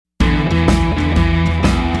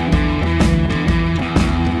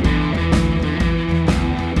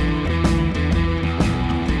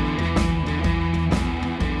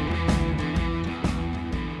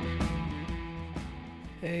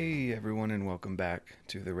welcome back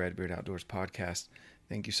to the Redbeard Outdoors podcast.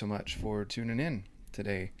 Thank you so much for tuning in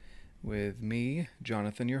today with me,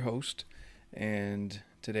 Jonathan, your host. And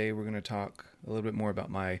today we're going to talk a little bit more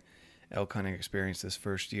about my elk hunting experience this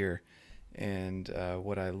first year and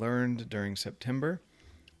what I learned during September.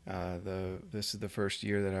 This is the first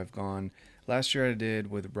year that I've gone. Last year I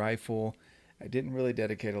did with rifle. I didn't really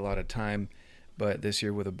dedicate a lot of time, but this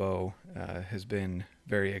year with a bow has been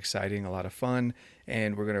very exciting, a lot of fun,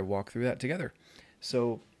 and we're going to walk through that together.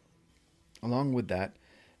 So along with that,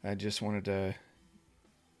 I just wanted to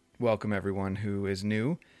welcome everyone who is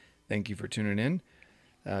new. Thank you for tuning in.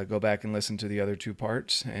 Go back and listen to the other two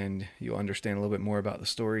parts, and you'll understand a little bit more about the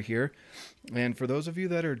story here. And for those of you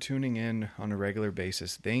that are tuning in on a regular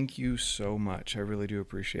basis, thank you so much. I really do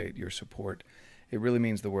appreciate your support. It really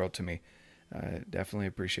means the world to me. Definitely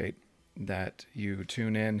appreciate that you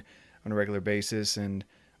tune in on a regular basis and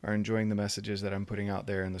are enjoying the messages that I'm putting out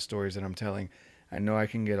there and the stories that I'm telling. I know I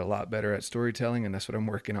can get a lot better at storytelling, and that's what I'm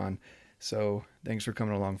working on. So thanks for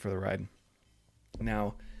coming along for the ride.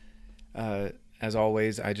 Now, as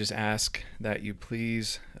always, I just ask that you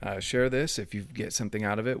please share this if you get something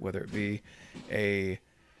out of it, whether it be a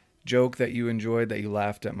joke that you enjoyed, that you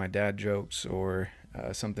laughed at my dad jokes, or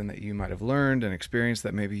something that you might have learned and experienced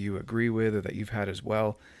that maybe you agree with or that you've had as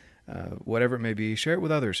well. Whatever it may be, share it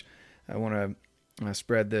with others. I want to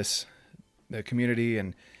spread the community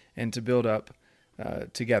and to build up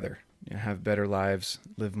together, have better lives,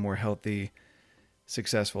 live more healthy,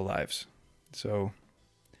 successful lives. So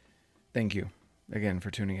thank you again for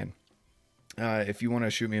tuning in. If you want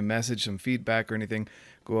to shoot me a message, some feedback or anything,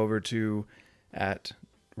 go over to at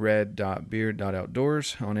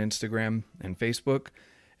red.beard.outdoors on Instagram and Facebook.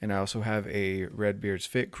 And I also have a Red Beards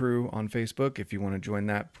Fit crew on Facebook. If you want to join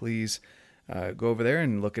that, please go over there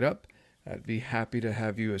and look it up. I'd be happy to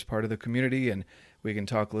have you as part of the community, and we can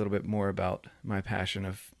talk a little bit more about my passion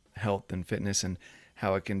of health and fitness and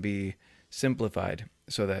how it can be simplified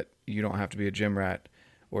so that you don't have to be a gym rat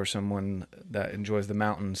or someone that enjoys the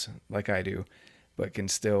mountains like I do, but can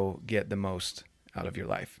still get the most out of your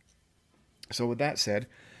life. So with that said,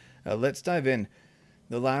 let's dive in.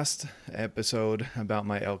 The last episode about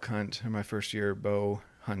my elk hunt, or my first year bow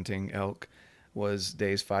hunting elk, was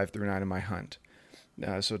days 5 through 9 of my hunt.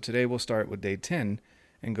 So today we'll start with day 10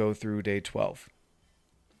 and go through day 12.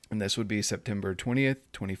 And this would be September 20th,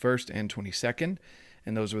 21st, and 22nd.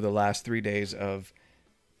 And those were the last 3 days of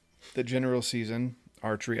the general season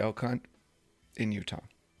archery elk hunt in Utah.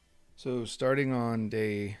 So starting on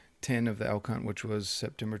day 10 of the elk hunt, which was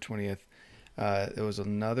September 20th, it was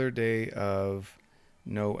another day of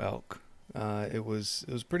no elk. It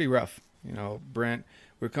was pretty rough. Brent,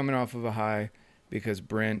 we're coming off of a high because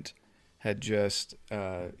Brent had just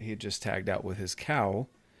tagged out with his cow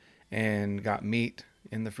and got meat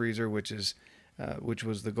in the freezer, which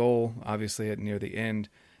was the goal. Obviously, near the end,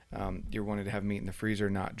 you're wanting to have meat in the freezer,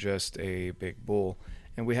 not just a big bull.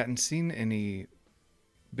 And we hadn't seen any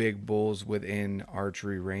big bulls within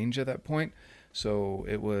archery range at that point, so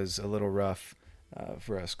it was a little rough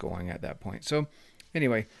for us going at that point. So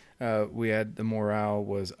anyway, we had the morale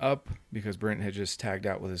was up because Brent had just tagged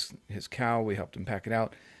out with his cow. We helped him pack it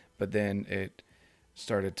out, but then it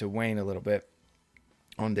started to wane a little bit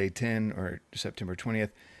on day 10 or September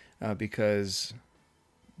 20th because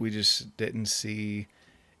we just didn't see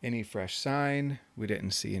any fresh sign. We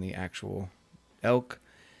didn't see any actual elk,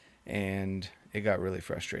 and it got really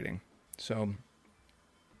frustrating. So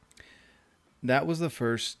that was the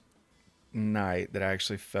first night that I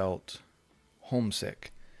actually felt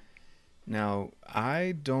homesick. Now,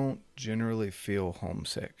 I don't generally feel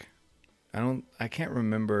homesick. I can't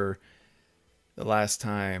remember the last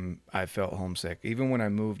time I felt homesick. Even when I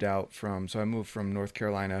moved I moved from North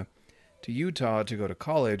Carolina to Utah to go to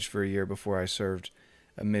college for a year before I served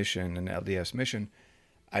a mission, an LDS mission.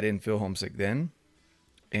 I didn't feel homesick then.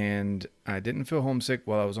 And I didn't feel homesick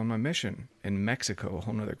while I was on my mission in Mexico, a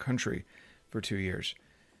whole other country, for 2 years.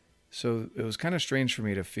 So it was kind of strange for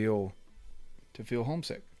me to feel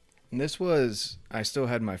homesick. And I still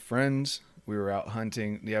had my friends. We were out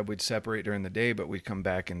hunting. Yeah, we'd separate during the day, but we'd come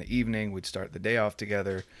back in the evening. We'd start the day off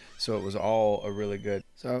together. So it was all a really good.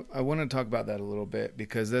 So I want to talk about that a little bit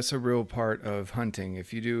because that's a real part of hunting.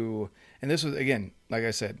 If you do, and this was, again, like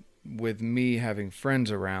I said, with me having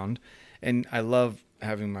friends around, and I love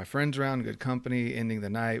having my friends around, good company, ending the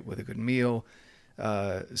night with a good meal.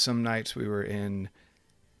 Some nights we were in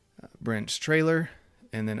Brent's trailer,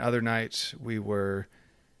 and then other nights we were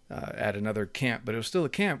at another camp, but it was still a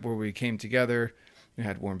camp where we came together. We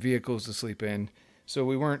had warm vehicles to sleep in, so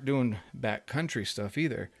we weren't doing backcountry stuff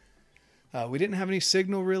either. We didn't have any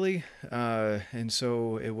signal really, and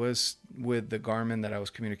so it was with the Garmin that I was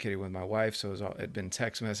communicating with my wife. So it'd been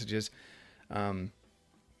text messages, um,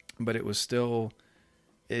 but it was still,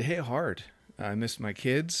 it hit hard. I missed my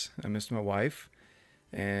kids, I missed my wife,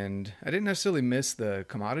 and I didn't necessarily miss the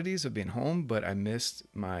commodities of being home, but I missed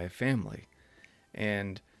my family.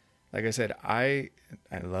 And like I said, I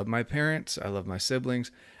love my parents, I love my siblings.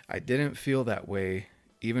 I didn't feel that way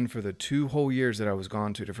even for the 2 whole years that I was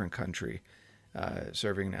gone to a different country,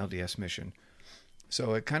 serving an LDS mission.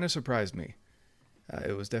 So it kind of surprised me.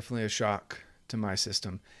 It was definitely a shock to my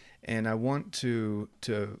system, and I want to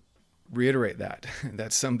reiterate that.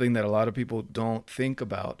 That's something that a lot of people don't think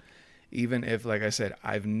about. Even if, like I said,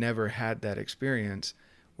 I've never had that experience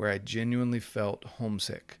where I genuinely felt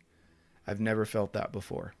homesick. I've never felt that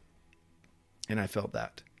before, and I felt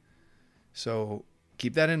that. So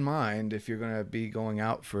keep that in mind if you're going to be going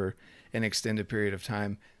out for an extended period of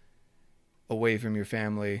time away from your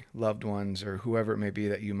family, loved ones, or whoever it may be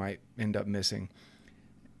that you might end up missing.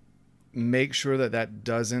 Make sure that that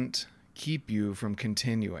doesn't keep you from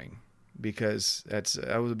continuing, because that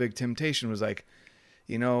was a big temptation, was like,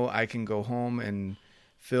 I can go home and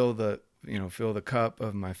fill the cup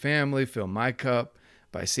of my family, fill my cup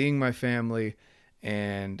by seeing my family,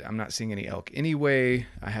 and I'm not seeing any elk anyway.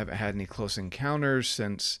 I haven't had any close encounters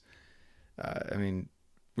since,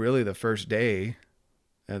 really the first day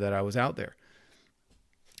that I was out there.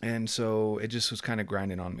 And so it just was kind of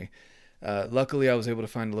grinding on me. Luckily, I was able to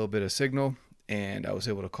find a little bit of signal, and I was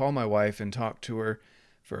able to call my wife and talk to her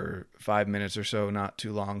for 5 minutes or so, not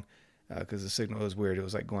too long, because the signal was weird. It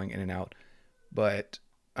was like going in and out. But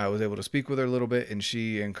I was able to speak with her a little bit, and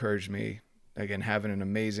she encouraged me, again, having an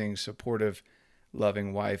amazing, supportive,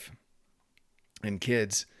 loving wife and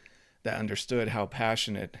kids that understood how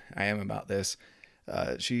passionate I am about this.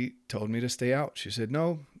 She told me to stay out. She said,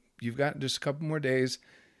 no, you've got just a couple more days.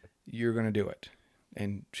 You're going to do it.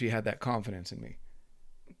 And she had that confidence in me.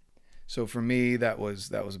 So for me, that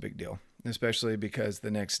was a big deal, especially because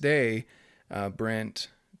the next day, Brent,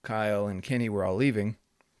 Kyle, and Kenny were all leaving.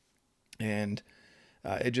 And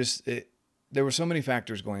there were so many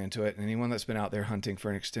factors going into it. And anyone that's been out there hunting for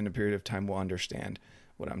an extended period of time will understand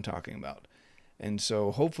what I'm talking about. And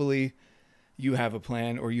so hopefully you have a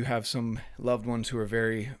plan, or you have some loved ones who are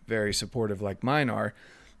very, very supportive like mine are,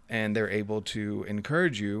 and they're able to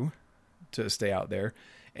encourage you to stay out there,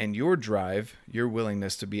 and your drive, your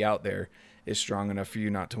willingness to be out there is strong enough for you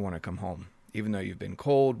not to want to come home, even though you've been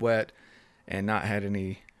cold, wet, and not had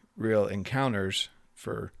any real encounters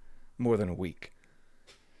for more than a week.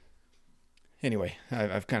 Anyway,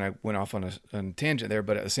 I've kind of went off on a tangent there,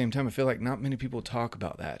 but at the same time, I feel like not many people talk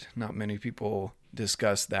about that. Not many people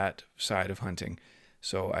discuss that side of hunting.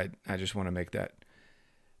 So I just want to make that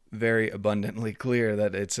very abundantly clear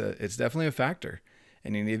that it's definitely a factor,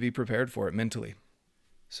 and you need to be prepared for it mentally.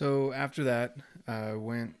 So after that, I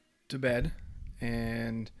went to bed,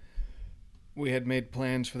 and we had made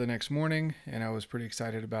plans for the next morning, and I was pretty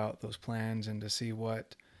excited about those plans and to see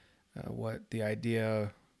what the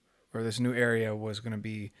idea or this new area was going to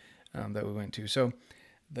be that we went to. So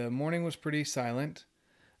the morning was pretty silent.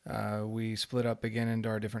 We split up again into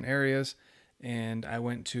our different areas, and I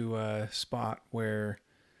went to a spot where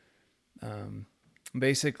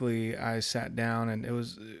basically I sat down, and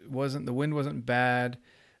the wind wasn't bad,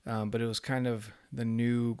 but it was kind of the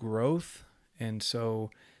new growth, and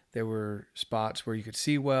so there were spots where you could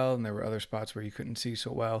see well, and there were other spots where you couldn't see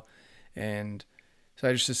so well, and so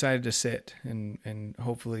I just decided to sit, and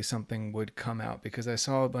hopefully something would come out, because I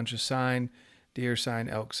saw a bunch of sign, deer sign,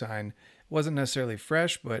 elk sign. It wasn't necessarily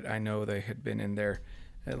fresh, but I know they had been in there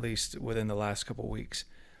at least within the last couple weeks.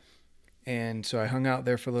 And so I hung out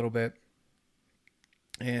there for a little bit.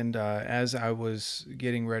 And as I was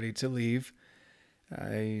getting ready to leave,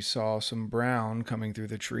 I saw some brown coming through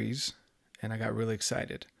the trees, and I got really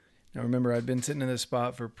excited. Now remember, I'd been sitting in this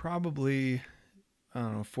spot for probably,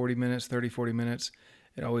 40 minutes.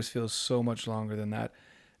 It always feels so much longer than that.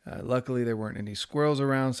 Luckily, there weren't any squirrels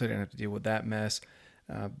around, so I didn't have to deal with that mess.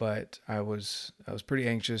 But I was pretty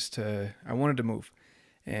anxious I wanted to move.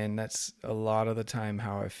 And that's a lot of the time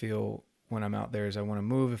how I feel when I'm out there, is I want to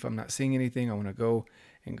move. If I'm not seeing anything, I want to go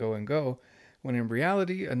and go and go. When in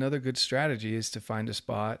reality, another good strategy is to find a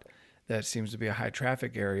spot that seems to be a high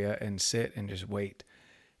traffic area and sit and just wait.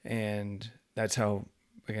 And that's how,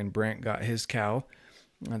 again, Brent got his cow.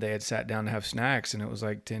 They had sat down to have snacks, and it was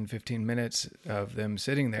like 10, 15 minutes of them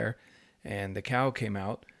sitting there, and the cow came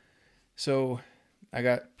out. So I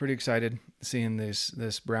got pretty excited seeing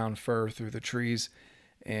this brown fur through the trees.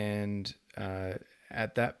 And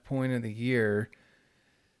at that point of the year,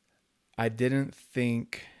 I didn't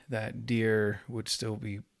think that deer would still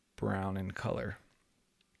be brown in color.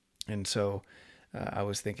 And so I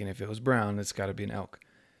was thinking if it was brown, it's got to be an elk.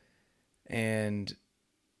 And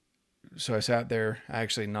so I sat there. I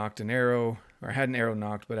actually nocked an arrow, or I had an arrow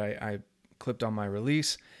nocked, but I clipped on my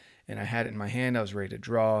release and I had it in my hand. I was ready to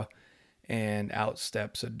draw, and out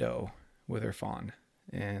steps a doe with her fawn.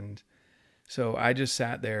 And so I just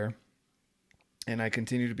sat there and I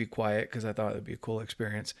continued to be quiet because I thought it would be a cool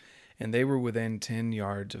experience. And they were within 10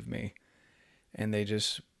 yards of me, and they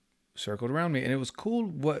just circled around me. And it was cool.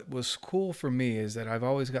 What was cool for me is that I've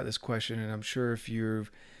always got this question, and I'm sure if you've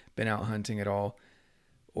been out hunting at all,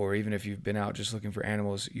 or even if you've been out just looking for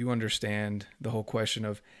animals, you understand the whole question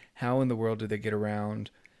of how in the world do they get around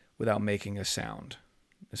without making a sound,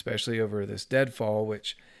 especially over this deadfall,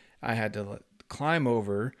 which I had to climb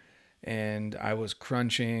over, and I was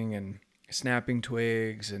crunching and snapping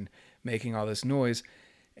twigs and making all this noise,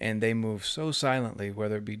 and they move so silently,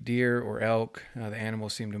 whether it be deer or elk. The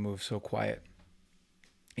animals seem to move so quiet,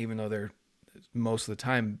 even though they're most of the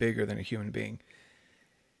time bigger than a human being.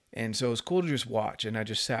 And so it was cool to just watch, and I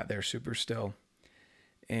just sat there super still.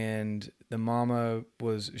 And the mama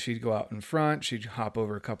she'd go out in front, she'd hop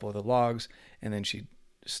over a couple of the logs, and then she'd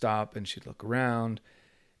stop and she'd look around.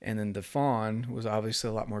 And then the fawn was obviously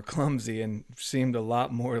a lot more clumsy and seemed a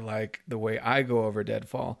lot more like the way I go over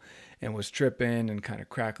deadfall, and was tripping and kind of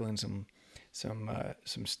crackling some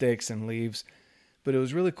sticks and leaves. But it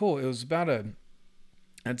was really cool. It was about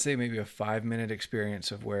I'd say maybe a 5-minute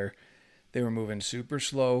experience of where they were moving super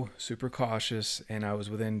slow, super cautious, and I was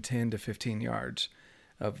within 10 to 15 yards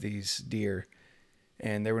of these deer.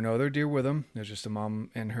 And there were no other deer with them. There was just a mom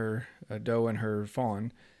and a doe and her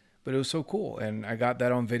fawn. But it was so cool. And I got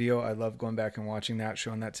that on video. I love going back and watching that,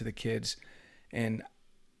 showing that to the kids. And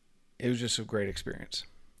it was just a great experience.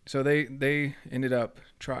 So they ended up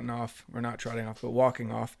trotting off, or not trotting off, but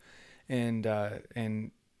walking off. And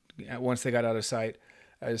once they got out of sight,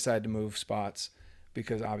 I decided to move spots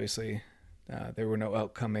because obviously there were no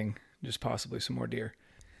elk coming, just possibly some more deer.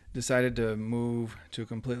 Decided to move to a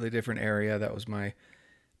completely different area. That was my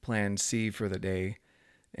plan C for the day.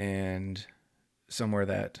 And somewhere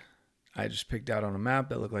that I just picked out on a map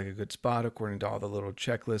that looked like a good spot according to all the little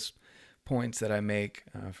checklist points that I make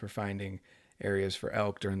for finding areas for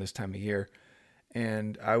elk during this time of year.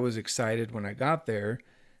 And I was excited when I got there,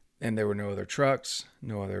 and there were no other trucks,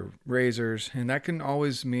 no other razors. And that can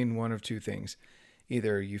always mean one of two things.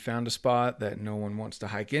 Either you found a spot that no one wants to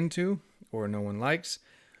hike into, or no one likes,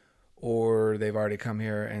 or they've already come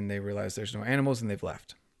here and they realize there's no animals and they've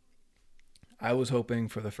left. I was hoping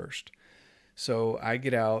for the first. So I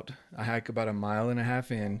get out, I hike about 1.5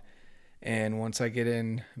 miles in, and once I get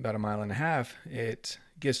in about 1.5 miles, it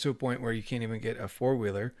gets to a point where you can't even get a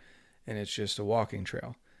four-wheeler, and it's just a walking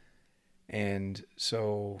trail. And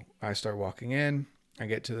so I start walking in, I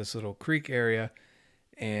get to this little creek area,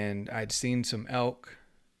 and I'd seen some elk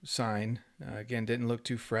sign. Again, didn't look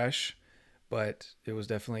too fresh, but it was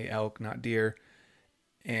definitely elk, not deer.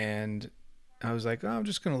 And I was like, oh, I'm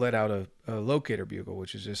just going to let out a locator bugle,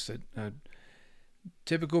 which is just a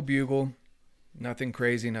typical bugle. Nothing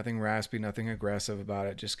crazy, nothing raspy, nothing aggressive about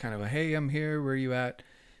it. Just kind of a, hey, I'm here, where are you at?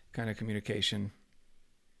 Kind of communication.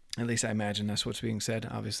 At least I imagine that's what's being said.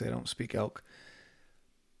 Obviously, I don't speak elk.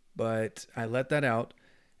 But I let that out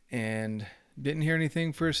and didn't hear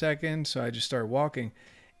anything for a second, so I just started walking.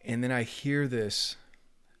 And then I hear this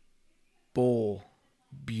bull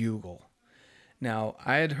bugle. Now,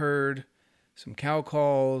 I had heard some cow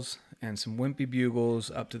calls and some wimpy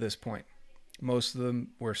bugles up to this point. Most of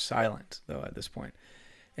them were silent, though, at this point.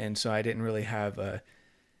 And so I didn't really have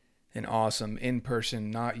an awesome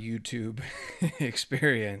in-person, not YouTube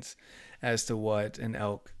experience as to what an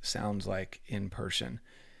elk sounds like in person.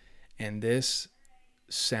 And this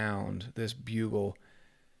sound, this bugle,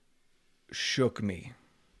 shook me.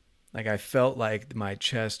 Like I felt like my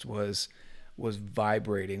chest was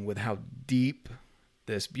vibrating with how deep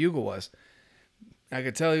this bugle was. I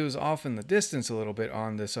could tell he was off in the distance a little bit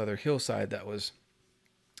on this other hillside that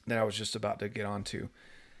I was just about to get onto.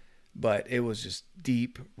 But it was just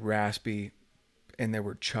deep, raspy, and there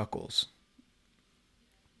were chuckles.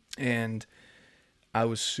 And I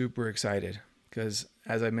was super excited because,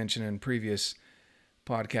 as I mentioned in previous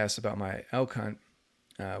podcasts about my elk hunt,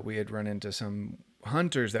 we had run into some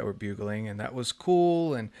hunters that were bugling, and that was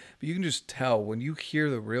cool. But you can just tell when you hear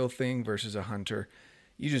the real thing versus a hunter,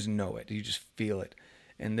 you just know it. You just feel it.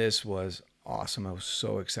 And this was awesome. I was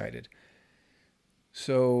so excited.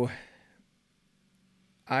 So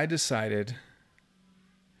I decided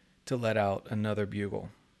to let out another bugle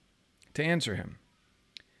to answer him.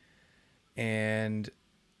 And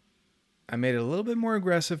I made it a little bit more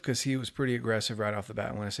aggressive because he was pretty aggressive right off the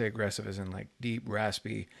bat. And when I say aggressive, as in like deep,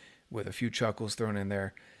 raspy, with a few chuckles thrown in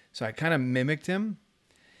there. So I kind of mimicked him,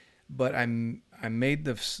 but I made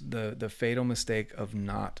the fatal mistake of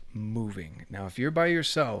not moving. Now, if you're by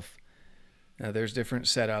yourself, there's different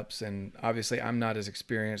setups, and obviously I'm not as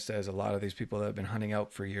experienced as a lot of these people that have been hunting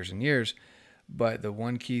elk for years and years. But the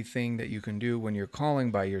one key thing that you can do when you're calling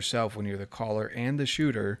by yourself, when you're the caller and the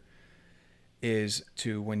shooter, is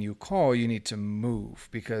to, when you call, you need to move,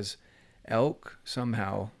 because elk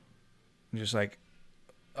somehow, just like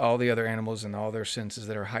all the other animals and all their senses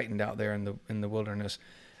that are heightened out there in the wilderness,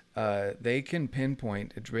 they can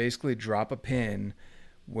pinpoint, basically drop a pin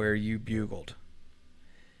where you bugled.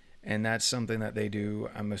 And that's something that they do,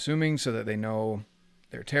 I'm assuming, so that they know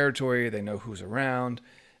their territory, they know who's around,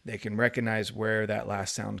 they can recognize where that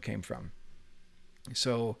last sound came from.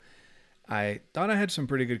 So I thought I had some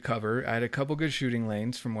pretty good cover. I had a couple good shooting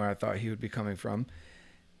lanes from where I thought he would be coming from.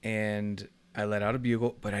 And I let out a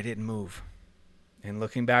bugle, but I didn't move. And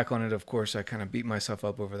looking back on it, of course, I kind of beat myself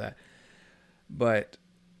up over that. But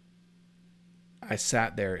I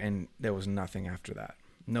sat there and there was nothing after that.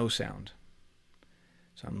 No sound.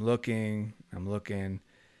 So I'm looking.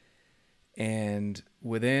 And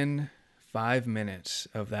within 5 minutes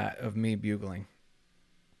of me bugling,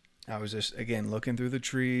 I was just, again, looking through the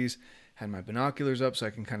trees, had my binoculars up so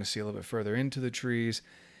I can kind of see a little bit further into the trees.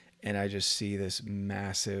 And I just see this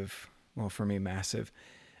massive, well, for me, massive.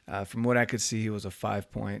 From what I could see, he was a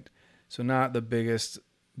 5-point. So not the biggest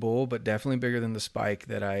bull, but definitely bigger than the spike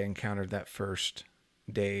that I encountered that first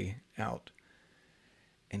day out.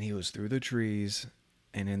 And he was through the trees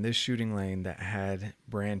and in this shooting lane that had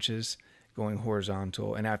branches going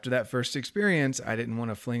horizontal. And after that first experience, I didn't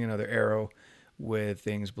want to fling another arrow with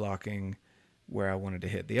things blocking where I wanted to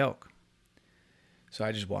hit the elk. So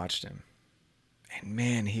I just watched him. And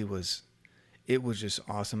man, it was just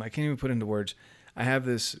awesome. I can't even put into words. I have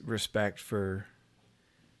this respect for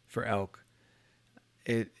elk.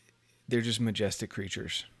 They're just majestic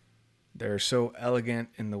creatures. They're so elegant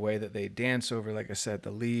in the way that they dance over, like I said,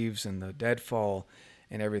 the leaves and the deadfall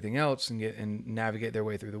and everything else, and navigate their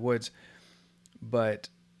way through the woods. But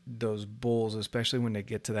those bulls, especially when they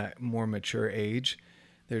get to that more mature age,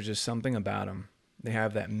 there's just something about them. They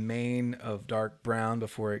have that mane of dark brown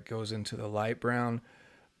before it goes into the light brown,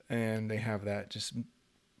 and they have that just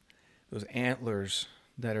those antlers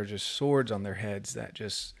that are just swords on their heads that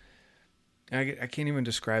just, I can't even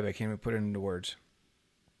describe it. I can't even put it into words.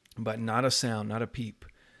 But not a sound, not a peep.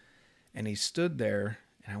 And he stood there,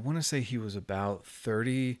 and I want to say he was about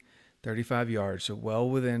 30, 35 yards, so well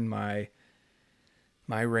within my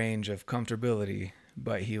range of comfortability,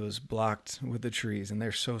 but he was blocked with the trees, and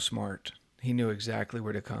they're so smart. He knew exactly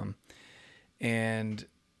where to come. And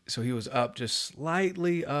so he was up, just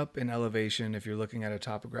slightly up in elevation. If you're looking at a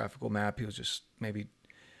topographical map, he was just maybe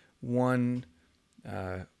one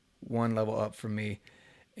level up from me,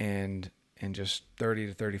 and just 30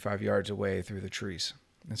 to 35 yards away through the trees.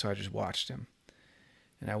 And so I just watched him.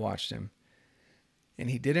 And I watched him. And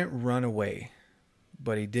he didn't run away,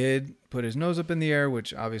 but he did put his nose up in the air,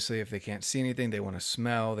 which obviously if they can't see anything, they want to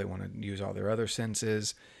smell, they want to use all their other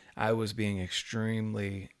senses. I was being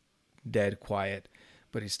extremely dead quiet,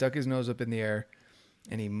 but he stuck his nose up in the air,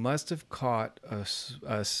 and he must have caught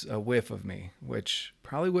a whiff of me, which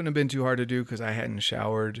probably wouldn't have been too hard to do because I hadn't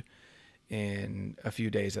showered in a few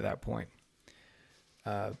days at that point.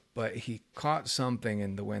 But he caught something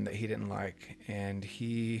in the wind that he didn't like, and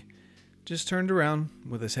he just turned around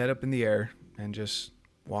with his head up in the air and just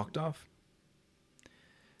walked off.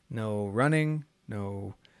 No running,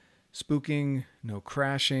 no spooking, no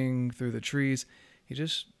crashing through the trees. He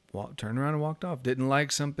just turned around and walked off. Didn't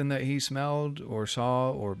like something that he smelled or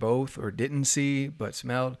saw or both, or didn't see but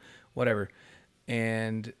smelled, whatever.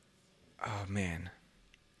 And oh man,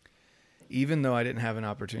 even though I didn't have an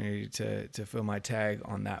opportunity to fill my tag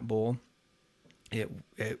on that bull,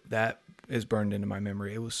 that is burned into my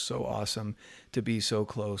memory. It was so awesome to be so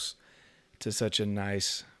close to such a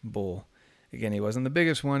nice bull. Again, he wasn't the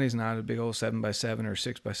biggest one. He's not a big old 7x7 or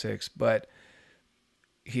 6x6, but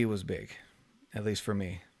he was big, at least for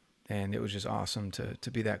me. And it was just awesome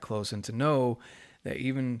to be that close and to know that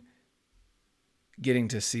even getting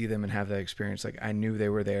to see them and have that experience, like I knew they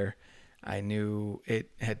were there. I knew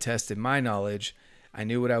it had tested my knowledge. I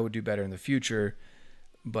knew what I would do better in the future,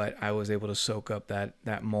 but I was able to soak up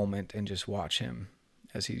that moment and just watch him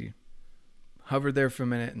as he hovered there for a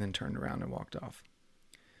minute and then turned around and walked off.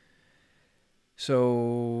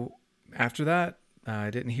 So after that, I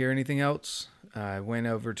didn't hear anything else. I went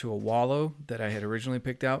over to a wallow that I had originally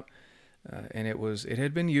picked out, and it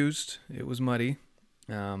had been used. It was muddy.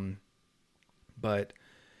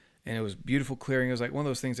 And it was beautiful clearing. It was like one of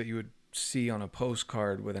those things that you would see on a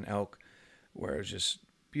postcard with an elk, where it was just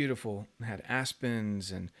beautiful. It had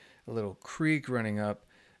aspens and a little creek running up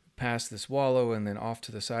past this wallow, and then off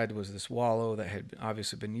to the side was this wallow that had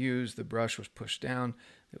obviously been used. The brush was pushed down.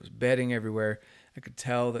 There was bedding everywhere. I could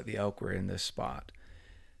tell that the elk were in this spot,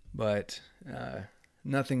 but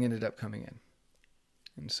nothing ended up coming in.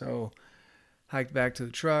 And so hiked back to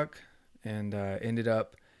the truck and ended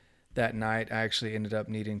up that night. I actually ended up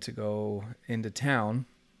needing to go into town.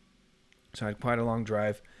 So I had quite a long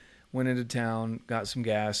drive. Went into town, got some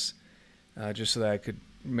gas, just so that I could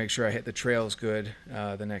make sure I hit the trails good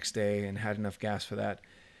the next day and had enough gas for that.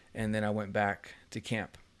 And then I went back to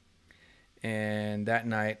camp. And that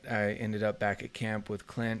night I ended up back at camp with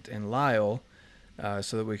Clint and Lyle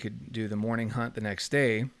so that we could do the morning hunt the next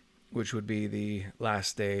day, which would be the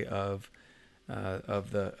last day of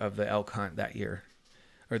the elk hunt that year,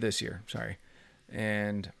 or this year, sorry.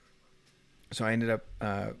 And so I ended up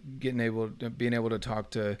being able to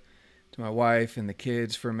talk to my wife and the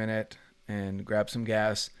kids for a minute and grab some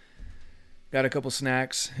gas, got a couple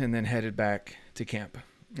snacks, and then headed back to camp.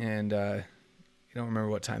 And I don't remember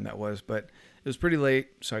what time that was, but it was pretty late,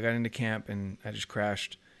 so I got into camp and I just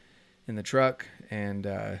crashed in the truck and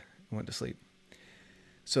went to sleep.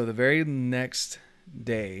 So the very next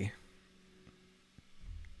day,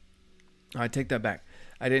 I take that back.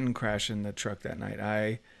 I didn't crash in the truck that night.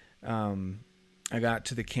 I got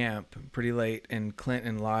to the camp pretty late, and Clint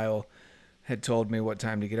and Lyle had told me what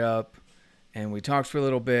time to get up, and we talked for a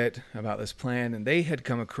little bit about this plan, and they had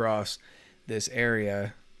come across this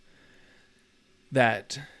area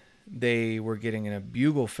that they were getting in a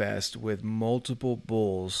bugle fest with multiple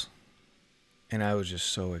bulls, and I was just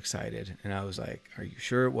so excited. And I was like, "Are you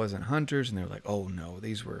sure it wasn't hunters?" And they were like, "Oh no,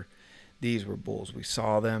 these were bulls. We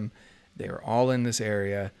saw them. They were all in this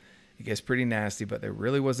area. It gets pretty nasty, but there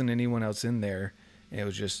really wasn't anyone else in there, and it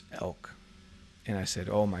was just elk." And I said,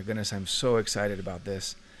 "Oh my goodness, I'm so excited about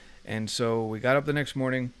this." And so we got up the next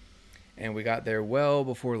morning, and we got there well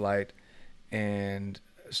before light, and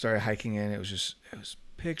started hiking in. It was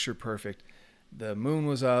picture perfect. The moon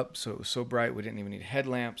was up, so it was so bright we didn't even need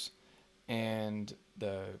headlamps, and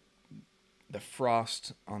the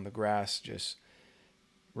frost on the grass just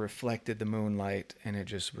reflected the moonlight, and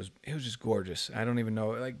it was just gorgeous. I don't even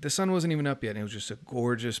know, like, the sun wasn't even up yet, and it was just a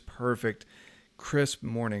gorgeous, perfect, crisp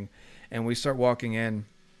morning. And we start walking in,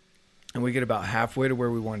 and we get about halfway to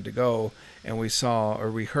where we wanted to go, and we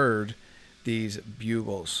heard these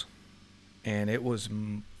bugles. And it was,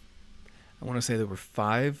 I want to say there were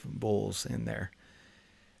 5 bulls in there.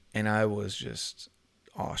 And I was just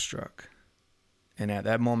awestruck. And at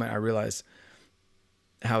that moment, I realized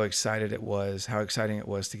how exciting it was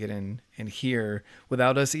to get in and hear,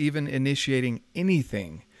 without us even initiating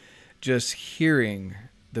anything, just hearing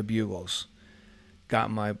the bugles got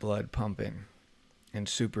my blood pumping and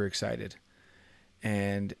super excited.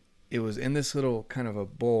 And it was in this little kind of a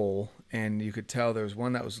bowl, and you could tell there was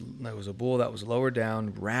one that was a bull that was lower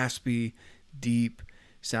down, raspy, deep,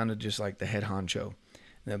 sounded just like the head honcho.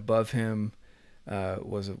 And above him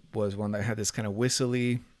was one that had this kind of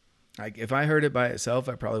whistly. Like, if I heard it by itself,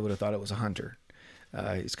 I probably would have thought it was a hunter.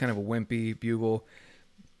 It's kind of a wimpy bugle.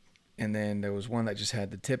 And then there was one that just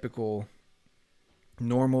had the typical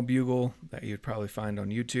normal bugle that you'd probably find on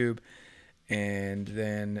YouTube. And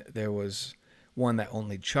then there was one that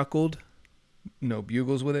only chuckled, no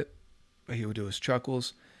bugles with it, but he would do his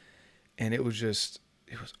chuckles. And it was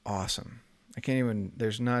awesome.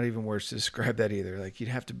 There's not even words to describe that either. Like, you'd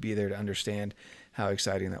have to be there to understand how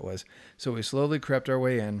exciting that was. So we slowly crept our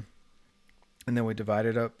way in, and then we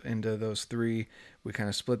divided up into those 3. We kind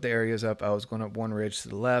of split the areas up. I was going up one ridge to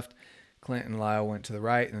the left. Clint and Lyle went to the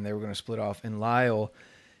right, and then they were going to split off. And Lyle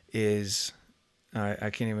is, I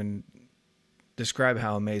can't even describe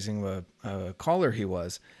how amazing of a caller he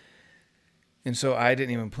was. And so I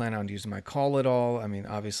didn't even plan on using my call at all. I mean,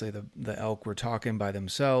 obviously the elk were talking by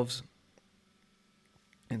themselves.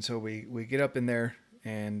 And so we get up in there,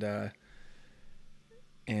 and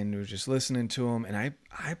we're just listening to them. And I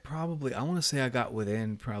want to say I got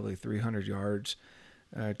within probably 300 yards,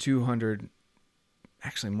 200,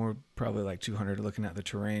 actually more, probably like 200, looking at the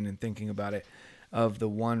terrain and thinking about it, of the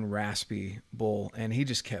one raspy bull. And he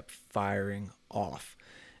just kept firing off.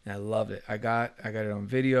 And I loved it. I got it on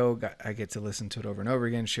video. I get to listen to it over and over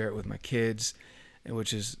again, share it with my kids,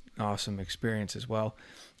 which is an awesome experience as well.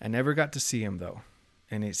 I never got to see him, though.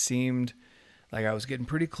 And it seemed like I was getting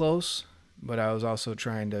pretty close, but I was also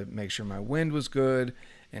trying to make sure my wind was good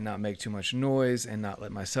and not make too much noise and not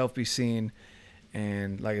let myself be seen.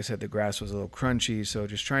 And like I said, the grass was a little crunchy, so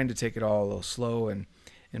just trying to take it all a little slow and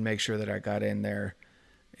and make sure that I got in there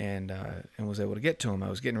and was able to get to him. I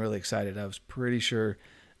was getting really excited. I was pretty sure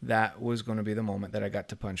that was going to be the moment that I got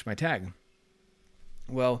to punch my tag.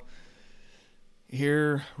 Well,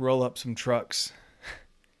 here roll up some trucks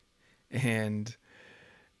and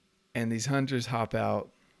these hunters hop out,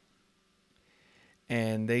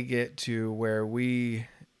 and they get to where we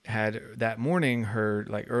had that morning heard,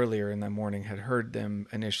 like earlier in the morning, had heard them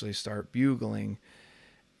initially start bugling,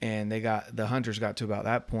 and the hunters got to about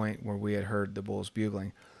that point where we had heard the bulls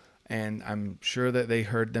bugling, and I'm sure that they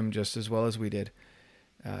heard them just as well as we did,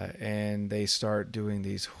 and they start doing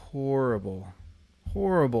these horrible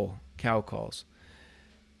cow calls.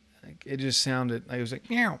 Like, it just sounded like it was like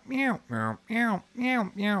meow meow meow meow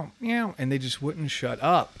meow meow meow, and they just wouldn't shut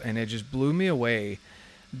up, and it just blew me away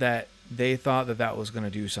that they thought that was going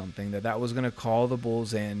to do something, that was going to call the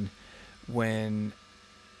bulls in when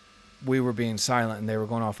we were being silent and they were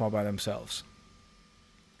going off all by themselves.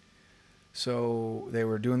 So they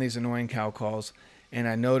were doing these annoying cow calls, and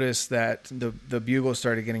I noticed that the bugle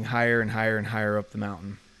started getting higher and higher and higher up the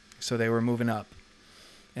mountain. So they were moving up.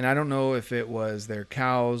 And I don't know if it was their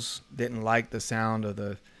cows didn't like the sound of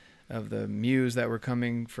the mews that were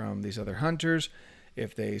coming from these other hunters.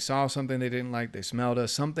 If they saw something they didn't like, they smelled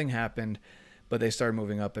us, something happened, but they started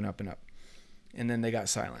moving up and up and up. And then they got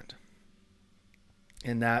silent.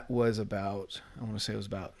 And that was about, I want to say it was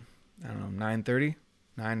about,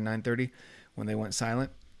 9:30 when they went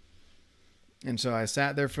silent. And so I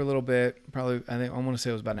sat there for a little bit, I want to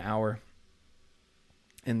say it was about an hour.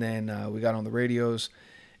 And then we got on the radios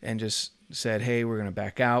and just said, hey, we're going to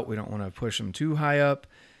back out. We don't want to push them too high up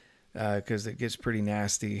because it gets pretty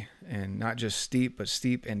nasty, and not just steep, but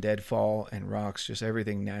steep and deadfall and rocks, just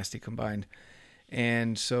everything nasty combined.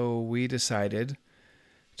 And so we decided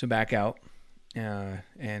to back out,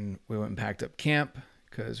 and we went and packed up camp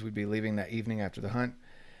because we'd be leaving that evening after the hunt.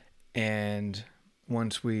 And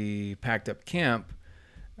once we packed up camp,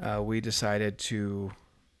 we decided to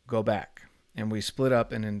go back, and we split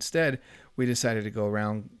up, and instead we decided to go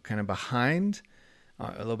around kind of behind,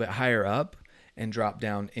 a little bit higher up, and drop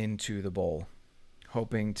down into the bowl,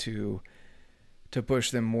 hoping to push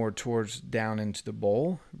them more towards down into the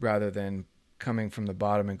bowl rather than coming from the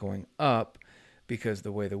bottom and going up, because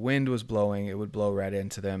the way the wind was blowing, it would blow right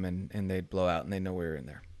into them, and they'd blow out, and they'd know we were in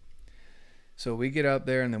there. So we get up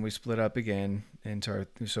there, and then we split up again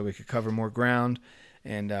so we could cover more ground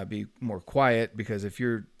and be more quiet, because if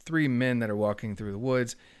you're three men that are walking through the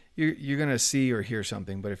woods, you're going to see or hear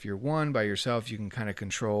something. But if you're one by yourself, you can kind of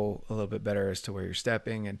control a little bit better as to where you're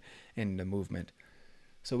stepping and the movement.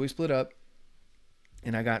 So we split up,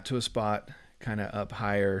 and I got to a spot kind of up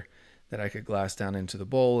higher that I could glass down into the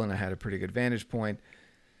bowl, and I had a pretty good vantage point.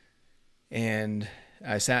 And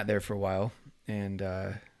I sat there for a while, and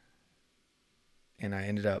I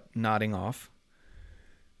ended up nodding off.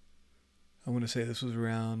 I want to say this was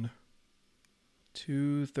around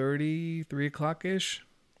 2:30, 3 o'clock-ish.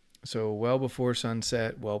 So well before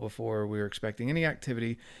sunset, well before we were expecting any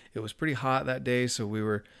activity. It was pretty hot that day, so we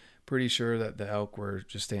were pretty sure that the elk were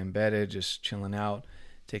just staying bedded, just chilling out,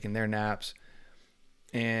 taking their naps.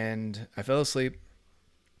 And I fell asleep,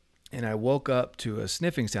 and I woke up to a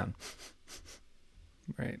sniffing sound.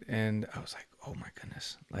 Right? And I was like, oh my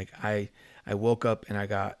goodness. Like I woke up and I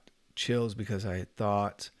got chills because I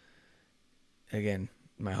thought, again,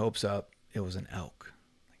 my hopes up, it was an elk.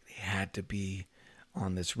 Like they had to be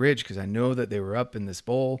on this ridge because I know that they were up in this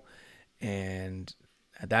bowl. And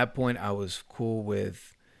at that point I was cool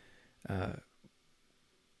with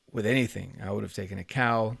anything. I would have taken a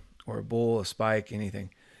cow or a bull, a spike, anything.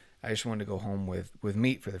 I just wanted to go home with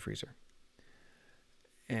meat for the freezer.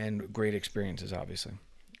 And great experiences, obviously.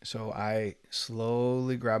 So I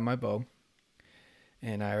slowly grabbed my bow,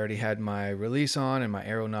 and I already had my release on and my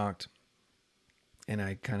arrow knocked. And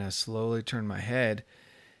I kind of slowly turned my head,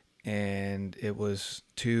 and it was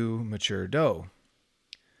 2 mature doe.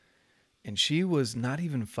 And she was not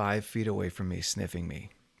even 5 feet away from me, sniffing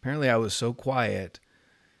me. Apparently I was so quiet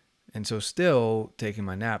and so still taking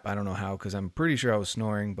my nap. I don't know how, because I'm pretty sure I was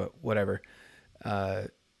snoring, but whatever.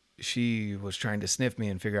 She was trying to sniff me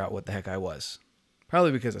and figure out what the heck I was.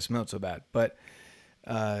 Probably because I smelled so bad. But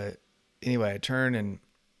anyway, I turn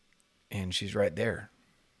and she's right there.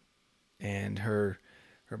 And her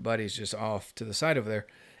buddy's just off to the side over there.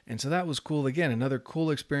 And so that was cool. Again, another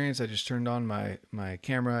cool experience. I just turned on my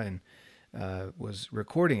camera and was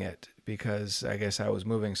recording it because I guess I was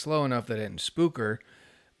moving slow enough that it didn't spook her,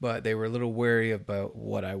 but they were a little wary about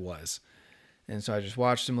what I was. And so I just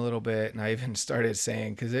watched them a little bit, and I even started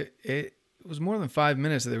saying, because it was more than 5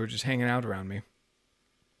 minutes that they were just hanging out around me.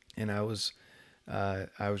 And I was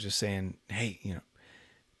just saying, hey,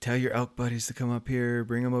 tell your elk buddies to come up here,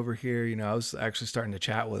 bring them over here. I was actually starting to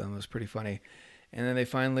chat with them. It was pretty funny. And then they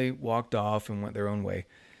finally walked off and went their own way.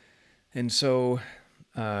 And so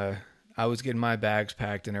I was getting my bags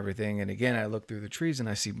packed and everything. And again, I look through the trees and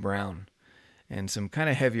I see brown and some kind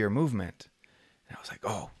of heavier movement. And I was like,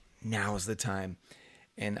 oh, now is the time.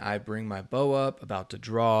 And I bring my bow up, about to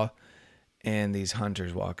draw, and these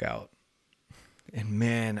hunters walk out. And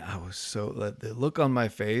man, the look on my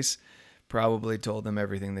face probably told them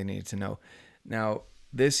everything they needed to know. Now,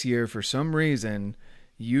 this year, for some reason,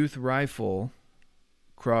 youth rifle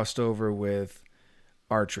crossed over with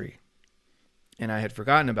archery. And I had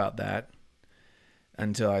forgotten about that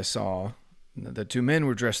until I saw the two men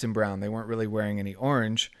were dressed in brown. They weren't really wearing any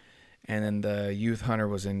orange. And then the youth hunter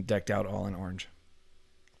was decked out all in orange.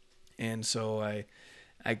 And so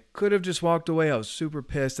I could have just walked away. I was super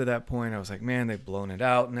pissed at that point. I was like, man, they've blown it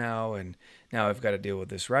out now. And now I've got to deal with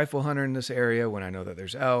this rifle hunter in this area when I know that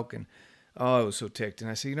there's elk. And I was so ticked. And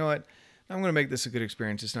I said, you know what? I'm going to make this a good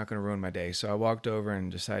experience. It's not going to ruin my day. So I walked over and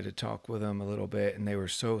decided to talk with them a little bit. And they were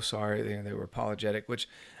so sorry. They were apologetic, which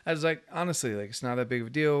I was like, honestly, like, it's not that big of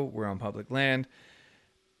a deal. We're on public land.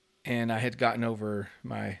 And I had gotten over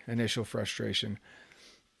my initial frustration.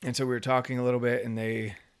 And so we were talking a little bit, and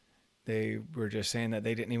they were just saying that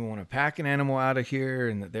they didn't even want to pack an animal out of here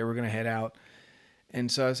and that they were going to head out. And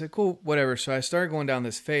so I said, cool, whatever. So I started going down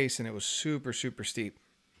this face, and it was super, super steep.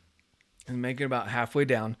 And making about halfway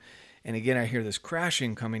down. And again, I hear this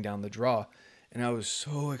crashing coming down the draw. And I was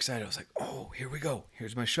so excited. I was like, oh, here we go.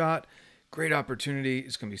 Here's my shot. Great opportunity.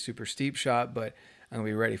 It's going to be a super steep shot, but I'm going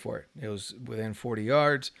to be ready for it. It was within 40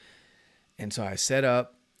 yards. And so I set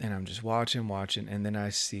up, and I'm just watching. And then I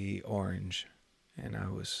see orange. And I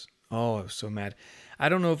was so mad. I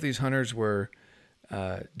don't know if these hunters were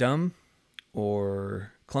dumb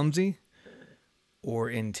or clumsy or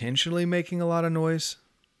intentionally making a lot of noise.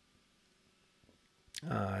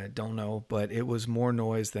 I don't know, but it was more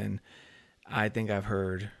noise than I think I've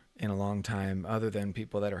heard in a long time, other than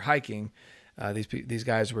people that are hiking. These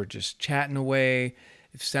guys were just chatting away.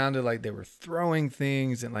 It sounded like they were throwing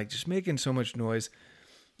things and like just making so much noise.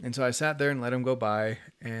 And so I sat there and let them go by.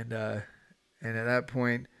 And at that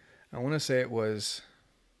point, I want to say it was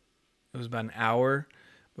about an hour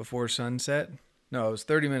before sunset. No, it was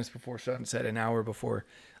 30 minutes before sunset, an hour before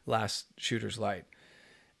last shooter's light.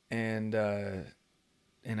 And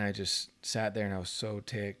I just sat there and I was so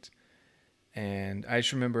ticked. And I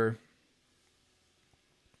just remember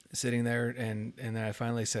sitting there and then I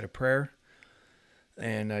finally said a prayer.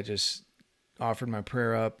 And I just offered my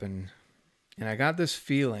prayer up, and I got this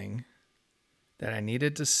feeling that I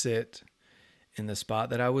needed to sit in the spot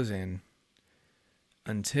that I was in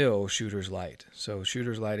until shooter's light. So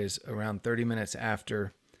shooter's light is around 30 minutes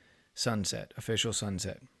after sunset, official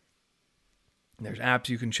sunset. There's apps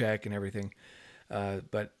you can check and everything.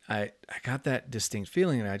 But I got that distinct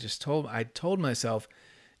feeling, and I told myself,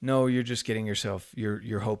 no, you're just getting yourself,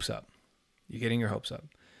 your hopes up. You're getting your hopes up.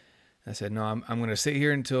 I said, no, I'm going to sit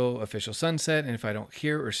here until official sunset. And if I don't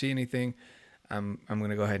hear or see anything, I'm going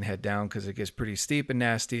to go ahead and head down, because it gets pretty steep and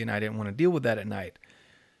nasty, and I didn't want to deal with that at night.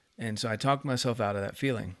 And so I talked myself out of that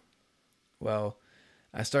feeling. Well,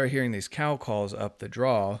 I started hearing these cow calls up the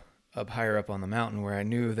draw, up higher up on the mountain, where I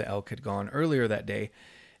knew the elk had gone earlier that day.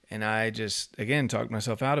 And I just, again, talked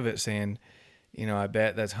myself out of it, saying, I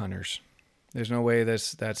bet that's hunters. There's no way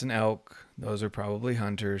that's an elk. Those are probably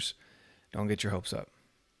hunters. Don't get your hopes up.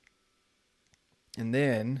 And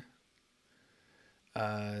then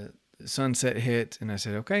sunset hit, and I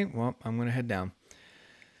said, okay, well, I'm going to head down.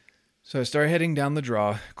 So I started heading down the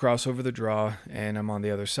draw, cross over the draw, and I'm on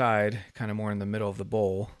the other side, kind of more in the middle of the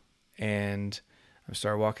bowl. And I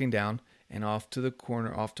started walking down, and off to the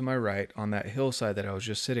corner, off to my right, on that hillside that I was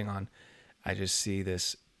just sitting on, I just see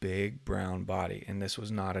this big brown body. And this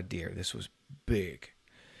was not a deer. This was big.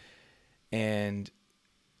 And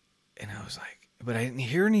I was like, but I didn't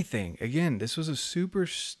hear anything. Again, this was a super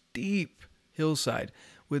steep hillside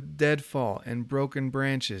with deadfall and broken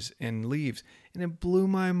branches and leaves. And it blew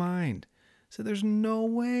my mind. So there's no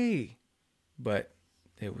way. But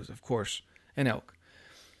it was, of course, an elk.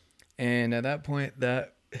 And at that point,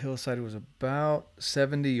 that hillside was about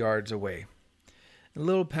 70 yards away. A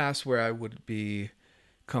little past where I would be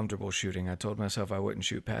comfortable shooting. I told myself I wouldn't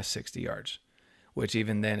shoot past 60 yards, which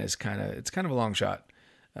even then is kind of a long shot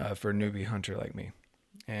for a newbie hunter like me.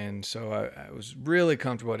 And so I was really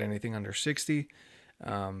comfortable at anything under 60.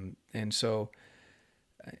 And so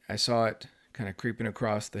I saw it kind of creeping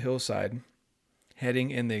across the hillside,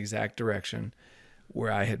 heading in the exact direction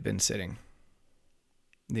where I had been sitting.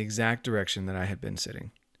 The exact direction that I had been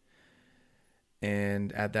sitting.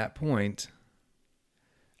 And at that point,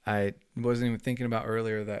 I wasn't even thinking about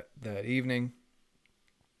earlier that evening.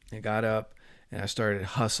 I got up and I started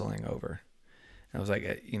hustling over. I was like,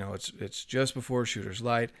 it's just before shooter's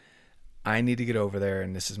light. I need to get over there,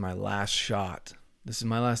 and this is my last shot. This is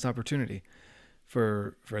my last opportunity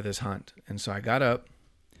for this hunt. And so I got up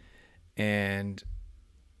and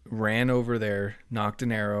ran over there, knocked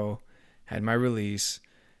an arrow, had my release,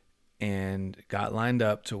 and got lined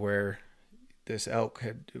up to where this elk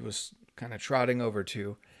was kind of trotting over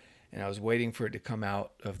to, and I was waiting for it to come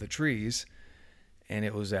out of the trees, and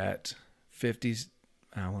it was at 50,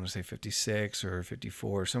 I want to say 56 or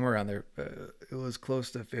 54, somewhere around there. It was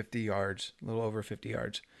close to 50 yards, a little over 50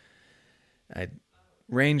 yards. I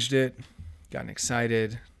ranged it, gotten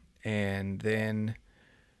excited, and then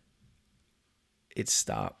it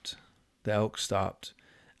stopped. The elk stopped.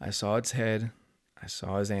 I saw its head, I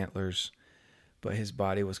saw his antlers, but his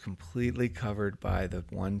body was completely covered by the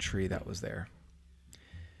one tree that was there.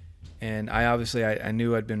 And I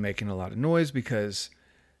knew I'd been making a lot of noise because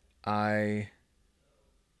I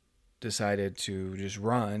decided to just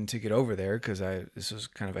run to get over there because this was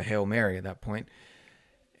kind of a Hail Mary at that point.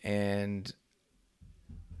 And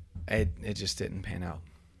it just didn't pan out.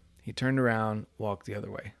 He turned around, walked the other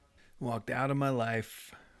way, walked out of my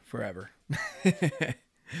life forever.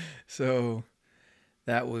 So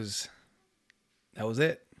that was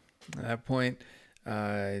it. At that point,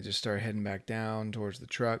 I just started heading back down towards the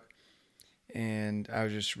truck, and I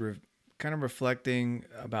was just kind of reflecting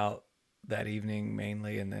about that evening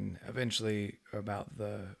mainly, and then eventually about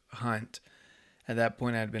the hunt. At that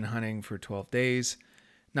point, I had been hunting for 12 days,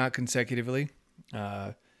 not consecutively.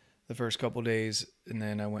 The first couple days, and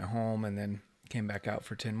then I went home and then came back out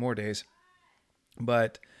for 10 more days.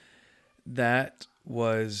 But that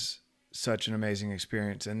was such an amazing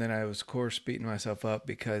experience. And then I was, of course, beating myself up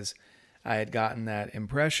because I had gotten that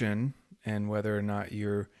impression, and whether or not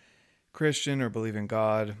you're Christian or believe in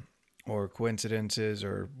God or coincidences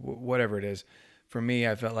or whatever it is, for me,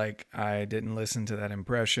 I felt like I didn't listen to that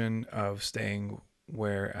impression of staying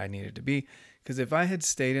where I needed to be. Because if I had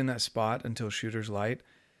stayed in that spot until shooter's light,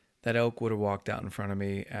 that elk would have walked out in front of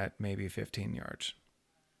me at maybe 15 yards.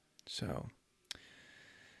 So,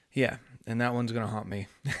 yeah, and that one's going to haunt me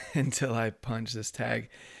until I punch this tag.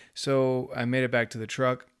 So I made it back to the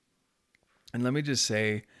truck. And let me just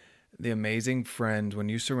say, the amazing friend, when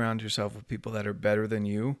you surround yourself with people that are better than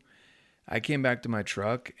you, I came back to my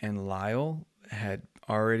truck and Lyle had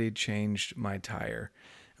already changed my tire.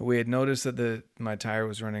 We had noticed that my tire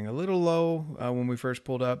was running a little low when we first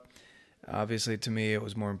pulled up. Obviously, to me, it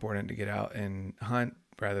was more important to get out and hunt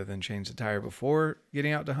rather than change the tire before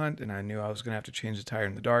getting out to hunt. And I knew I was going to have to change the tire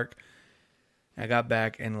in the dark. I got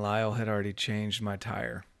back and Lyle had already changed my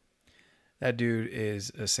tire. That dude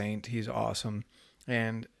is a saint. He's awesome.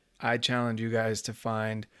 And I challenge you guys to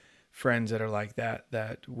find friends that are like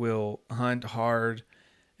that will hunt hard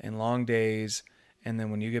and long days. And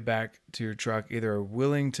then when you get back to your truck, either are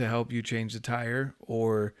willing to help you change the tire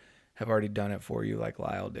or have already done it for you like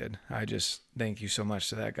Lyle did. I just thank you so much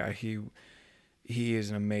to that guy. He is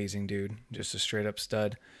an amazing dude, just a straight up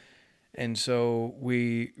stud. And so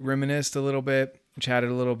we reminisced a little bit, chatted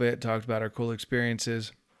a little bit, talked about our cool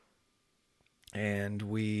experiences, and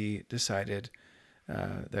we decided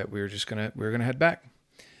that we were gonna head back.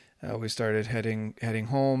 We started heading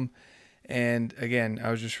home. And again, I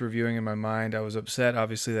was just reviewing in my mind. I was upset,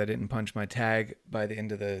 obviously, that I didn't punch my tag by the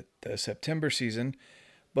end of the September season.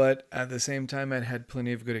 But at the same time, I'd had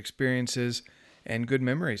plenty of good experiences and good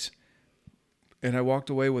memories. And I walked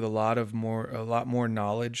away with a lot more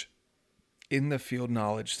knowledge in the field,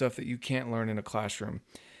 knowledge, stuff that you can't learn in a classroom.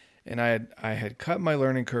 And I had cut my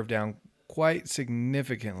learning curve down quite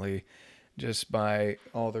significantly just by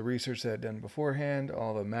all the research that I'd done beforehand,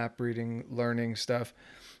 all the map reading, learning stuff,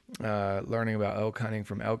 learning about elk hunting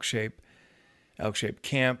from Elk Shape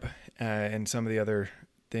Camp, and some of the other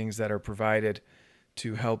things that are provided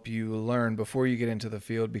to help you learn before you get into the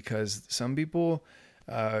field, because some people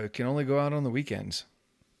can only go out on the weekends,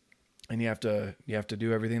 and you have to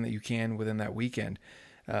do everything that you can within that weekend.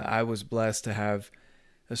 I was blessed to have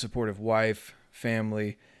a supportive wife,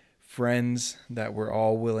 family, friends that were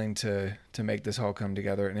all willing to make this all come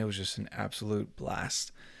together, and it was just an absolute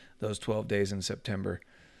blast those 12 days in September.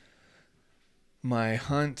 My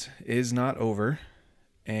hunt is not over,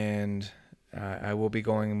 and I will be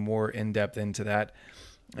going more in depth into that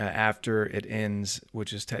after it ends,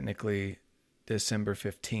 which is technically December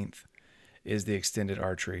 15th is the extended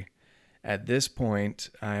archery. At this point,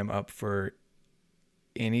 I am up for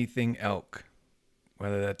anything elk,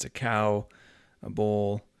 whether that's a cow, a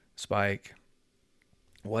bull, spike,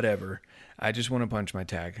 whatever. I just want to punch my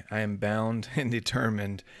tag. I am bound and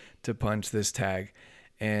determined to punch this tag,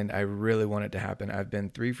 and I really want it to happen. I've been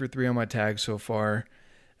 3 for 3 on my tag so far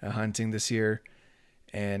hunting this year,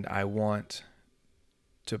 and I want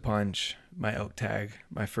to punch my elk tag,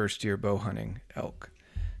 my first year bow hunting elk.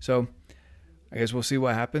 So I guess we'll see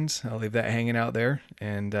what happens. I'll leave that hanging out there,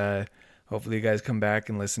 and hopefully you guys come back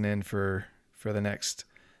and listen in for the next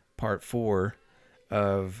part 4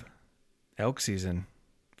 of elk season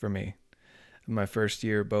for me, my first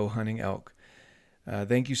year bow hunting elk.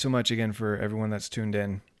 Thank you so much again for everyone that's tuned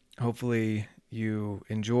in. Hopefully you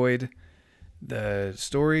enjoyed the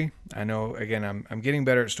story. I know, again, I'm getting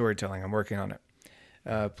better at storytelling. I'm working on it.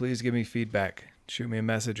 Please give me feedback. Shoot me a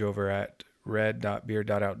message over at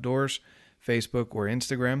red.beard.outdoors, Facebook or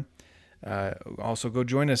Instagram. Also, go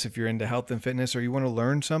join us if you're into health and fitness or you want to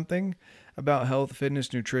learn something about health,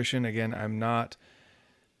 fitness, nutrition. Again, I'm not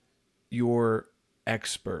your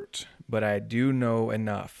expert, but I do know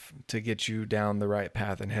enough to get you down the right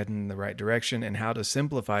path and head in the right direction, and how to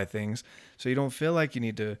simplify things so you don't feel like you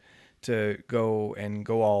need to go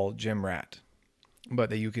all gym rat, but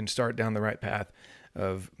that you can start down the right path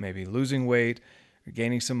of maybe losing weight,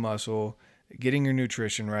 gaining some muscle, getting your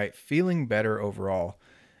nutrition right, feeling better overall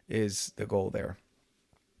is the goal there.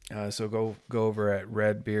 So go over at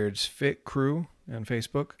Redbeard's Fit Crew on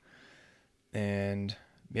Facebook. And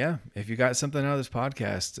yeah, if you got something out of this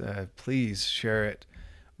podcast, please share it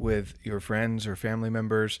with your friends or family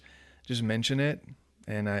members. Just mention it.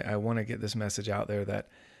 And I want to get this message out there that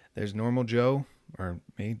there's Normal Joe, or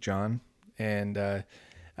me, John, and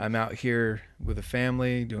I'm out here with a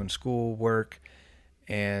family, doing school, work,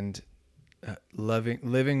 and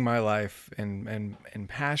living my life and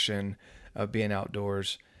passion of being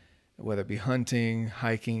outdoors, whether it be hunting,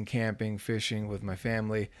 hiking, camping, fishing with my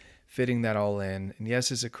family, fitting that all in. And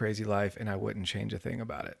yes, it's a crazy life, and I wouldn't change a thing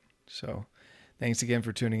about it. So thanks again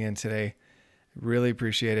for tuning in today. Really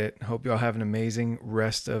appreciate it. Hope you all have an amazing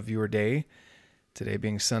rest of your day, today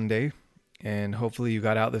being Sunday, and hopefully you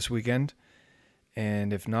got out this weekend.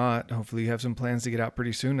 And if not, hopefully you have some plans to get out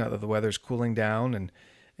pretty soon now that the weather's cooling down,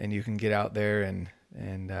 and you can get out there and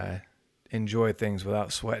enjoy things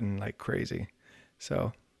without sweating like crazy.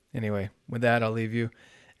 So anyway, with that, I'll leave you,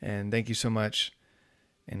 and thank you so much.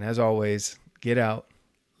 And as always, get out,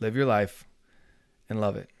 live your life, and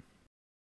love it.